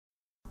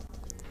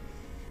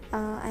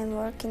I'm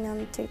working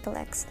on triple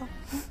axel.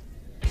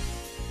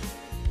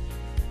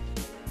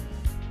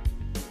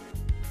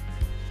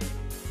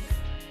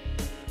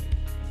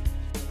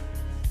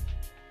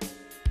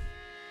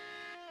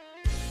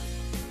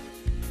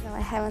 No, I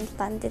haven't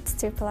landed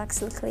triple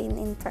axel clean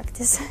in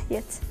practice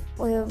yet.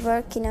 We're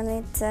working on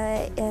it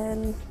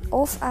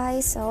off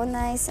ice, on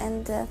ice,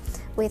 and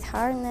with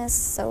harness.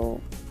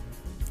 So.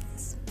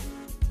 Yes.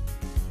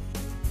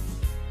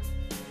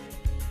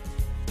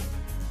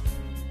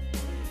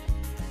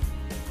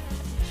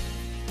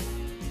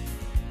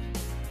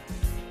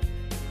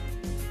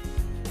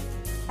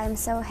 I'm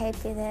so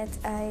happy that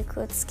I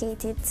could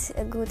skate it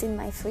good in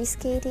my free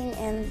skating,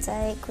 and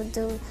I could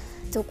do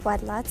 2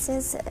 quad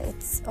latses.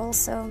 It's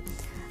also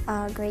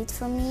great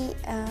for me.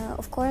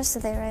 Of course,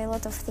 there are a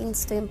lot of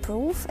things to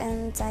improve,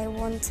 and I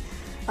want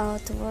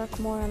to work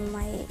more on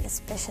my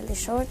especially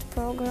short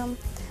program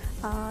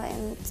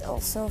and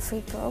also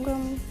free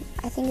program.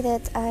 I think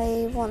that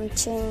I won't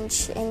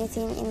change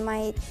anything in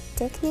my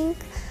technique,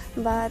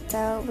 but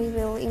we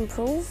will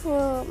improve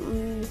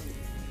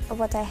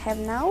what I have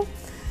now,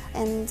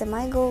 and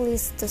my goal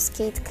is to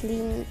skate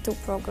clean 2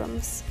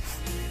 programs.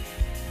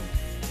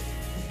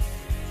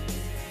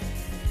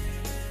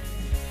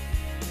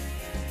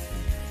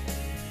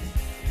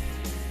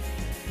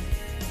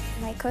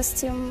 My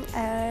costume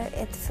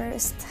at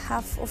first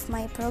half of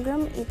my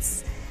program,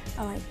 it's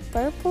like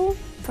purple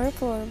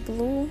or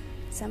blue,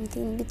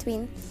 something in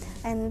between.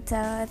 And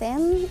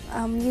then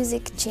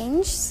music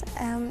changed.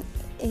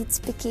 It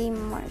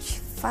became much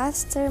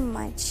faster,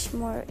 much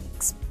more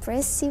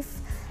expressive.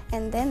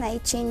 And then I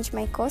changed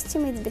my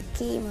costume, it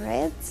became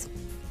red.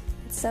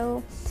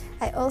 So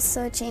I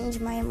also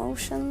changed my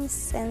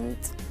emotions, and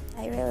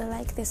I really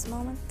like this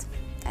moment.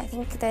 I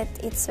think that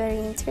it's very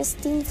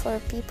interesting for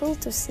people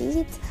to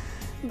see it,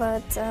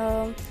 but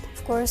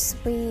of course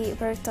we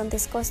worked on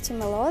this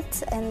costume a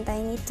lot, and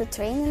I need to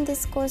train in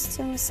this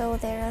costume, so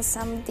there are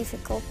some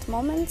difficult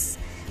moments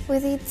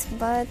with it,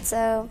 but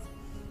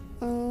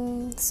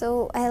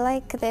so I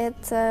like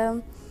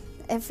that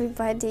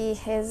everybody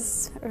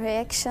has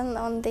reaction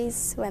on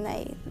this when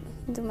I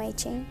do my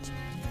change.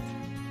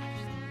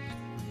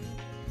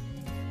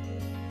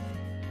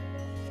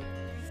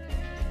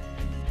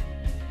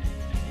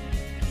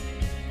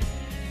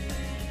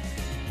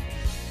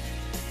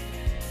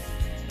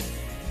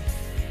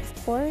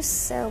 Of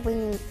course,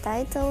 winning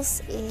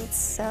titles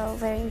is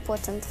very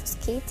important for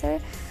skater.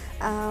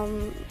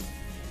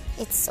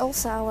 It's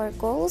also our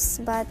goals,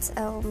 but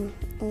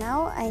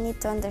now I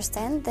need to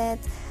understand that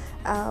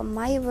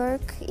my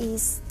work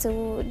is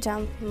to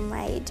jump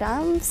my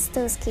jumps,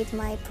 to skate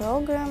my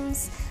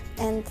programs,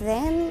 and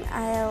then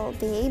I'll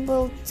be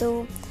able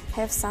to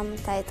have some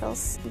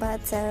titles.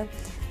 But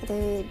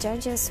the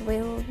judges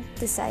will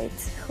decide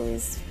who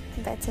is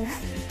better.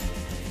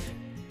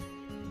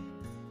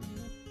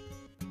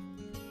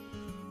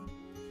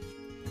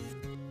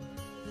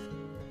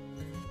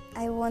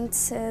 I want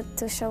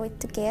to show it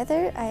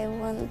together. I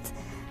want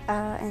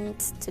and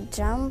to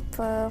jump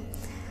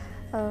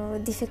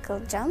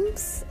difficult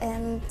jumps,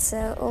 and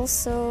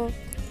also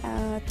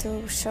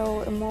to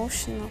show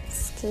emotional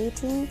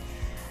skating.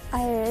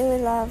 I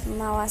really love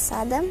Mała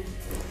Sada.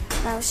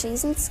 Now she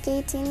isn't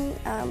skating,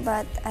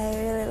 but I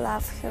really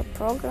love her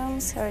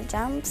programs, her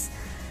jumps,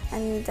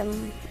 and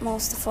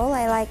most of all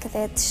I like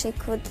that she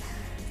could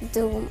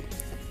do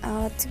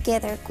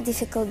together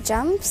difficult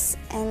jumps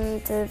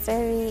and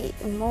very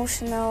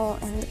emotional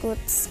and good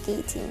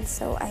skating,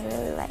 so I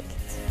really like it.